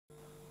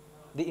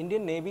The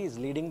Indian Navy is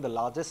leading the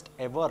largest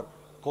ever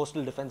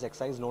coastal defense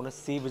exercise known as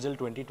Sea Vigil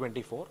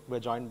 2024. We're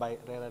joined by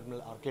Rear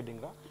Admiral R.K.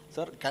 Dhingra.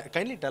 Sir,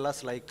 kindly tell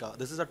us,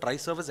 this is a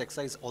tri-service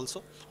exercise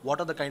also. What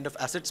are the kind of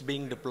assets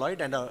being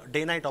deployed and a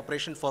day-night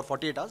operation for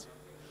 48 hours?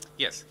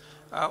 Yes.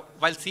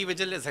 While Sea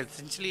Vigil is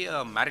essentially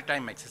a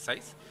maritime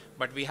exercise,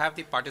 but we have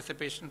the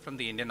participation from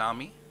the Indian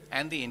Army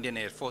and the Indian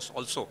Air Force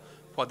also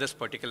for this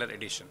particular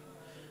edition.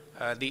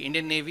 The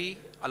Indian Navy,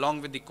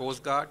 along with the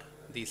Coast Guard,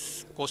 the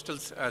Coastal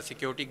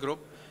Security Group,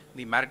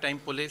 the Maritime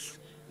Police,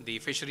 the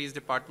Fisheries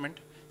Department,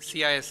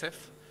 CISF,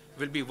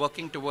 will be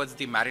working towards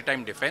the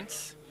maritime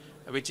defense,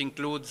 which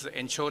includes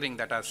ensuring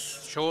that our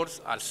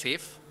shores are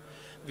safe.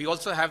 We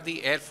also have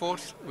the Air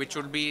Force, which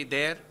will be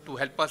there to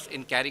help us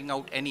in carrying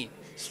out any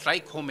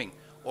strike homing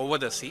over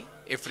the sea,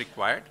 if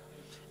required.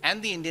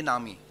 And the Indian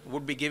Army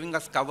would be giving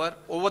us cover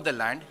over the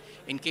land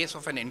in case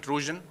of an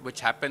intrusion which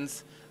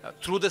happens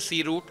through the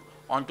sea route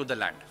onto the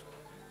land.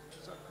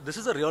 This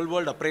is a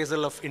real-world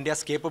appraisal of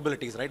India's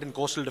capabilities, right, in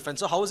coastal defense.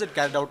 So how is it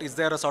carried out? Is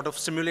there a sort of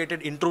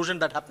simulated intrusion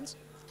that happens?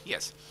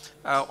 Yes.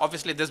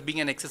 Obviously, this being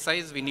an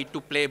exercise, we need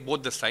to play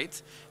both the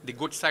sides, the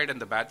good side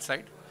and the bad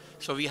side.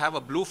 So we have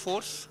a blue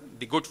force,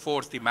 the good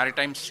force, the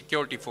maritime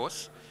security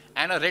force,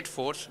 and a red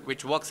force,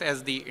 which works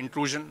as the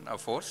intrusion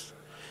force.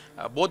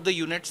 Both the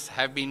units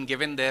have been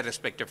given their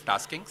respective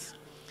taskings.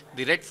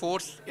 The red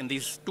force in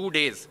these 2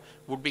 days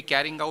would be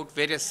carrying out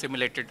various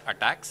simulated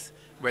attacks,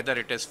 whether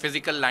it is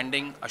physical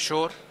landing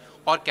ashore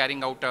or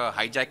carrying out a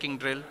hijacking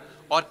drill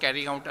or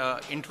carrying out an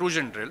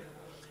intrusion drill,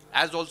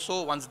 as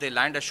also once they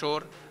land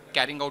ashore,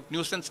 carrying out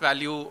nuisance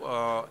value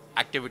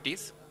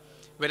activities.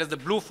 Whereas the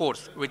blue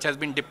force, which has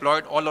been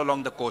deployed all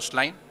along the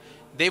coastline,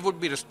 they would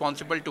be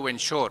responsible to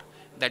ensure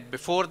that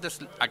before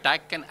this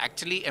attack can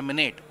actually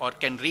emanate or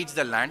can reach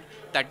the land,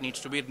 that needs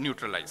to be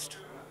neutralized.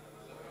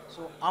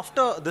 So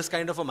after this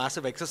kind of a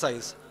massive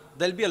exercise,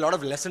 there'll be a lot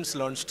of lessons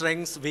learned,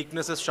 strengths,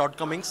 weaknesses,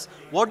 shortcomings.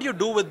 What do you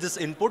do with this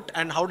input,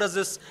 and how does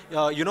this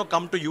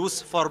come to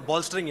use for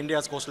bolstering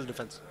India's coastal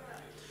defense?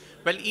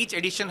 Well, each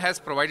edition has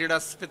provided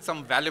us with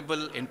some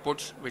valuable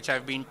inputs which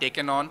have been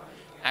taken on,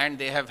 and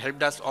they have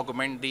helped us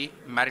augment the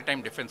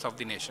maritime defense of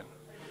the nation.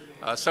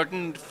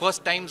 Certain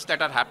first times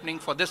that are happening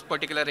for this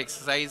particular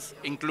exercise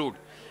include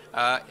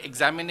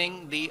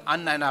examining the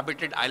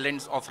uninhabited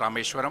islands of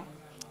Rameshwaram,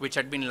 which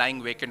had been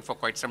lying vacant for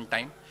quite some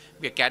time.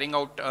 We are carrying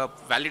out a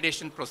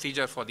validation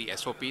procedure for the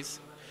SOPs.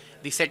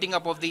 The setting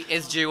up of the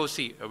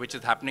SJOC, which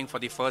is happening for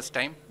the first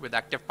time with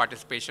active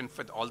participation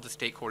with all the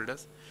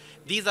stakeholders.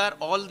 These are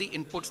all the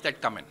inputs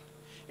that come in.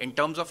 In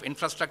terms of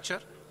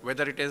infrastructure,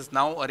 whether it is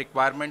now a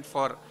requirement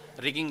for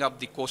rigging up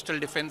the coastal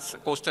defense,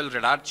 coastal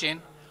radar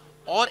chain,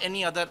 or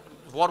any other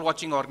war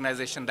watching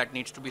organization that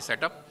needs to be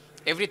set up,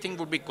 everything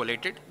would be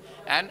collated,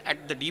 and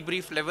at the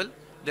debrief level,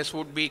 this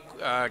would be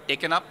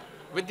taken up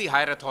with the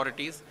higher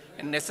authorities,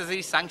 and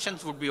necessary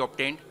sanctions would be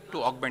obtained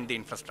to augment the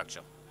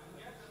infrastructure.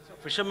 So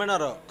fishermen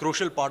are a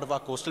crucial part of our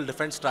coastal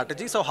defense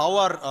strategy. So how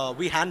are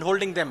we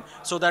hand-holding them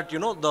so that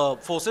the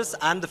forces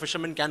and the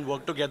fishermen can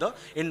work together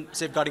in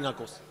safeguarding our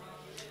coast?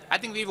 I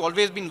think we've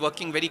always been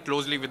working very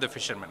closely with the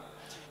fishermen.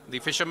 The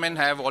fishermen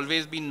have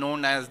always been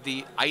known as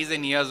the eyes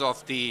and ears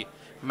of the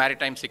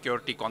maritime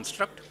security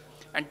construct.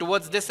 And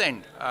towards this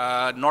end,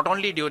 not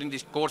only during the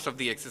course of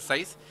the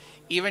exercise,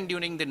 even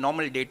during the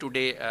normal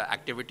day-to-day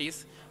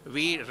activities,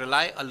 we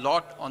rely a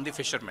lot on the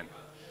fishermen,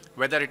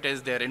 whether it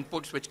is their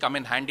inputs which come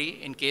in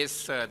handy in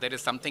case there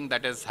is something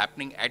that is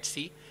happening at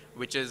sea,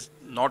 which is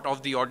not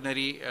of the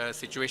ordinary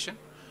situation,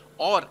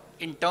 or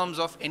in terms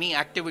of any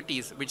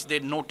activities which they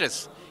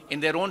notice in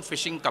their own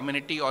fishing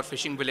community or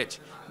fishing village.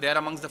 They are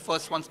amongst the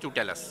first ones to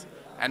tell us.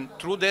 And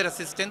through their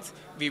assistance,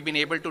 we've been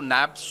able to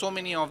nab so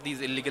many of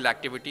these illegal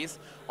activities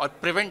or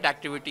prevent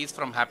activities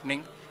from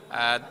happening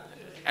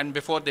and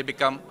before they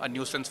become a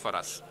nuisance for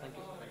us.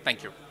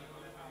 Thank you.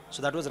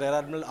 So that was Rear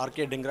Admiral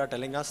R.K. Dhingra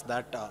telling us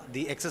that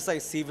the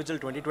exercise Sea Vigil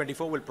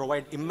 2024 will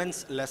provide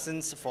immense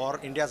lessons for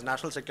India's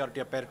national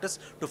security apparatus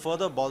to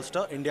further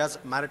bolster India's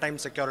maritime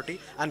security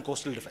and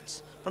coastal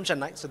defense. From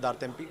Chennai, Sidharth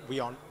MP,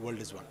 WION World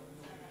is One.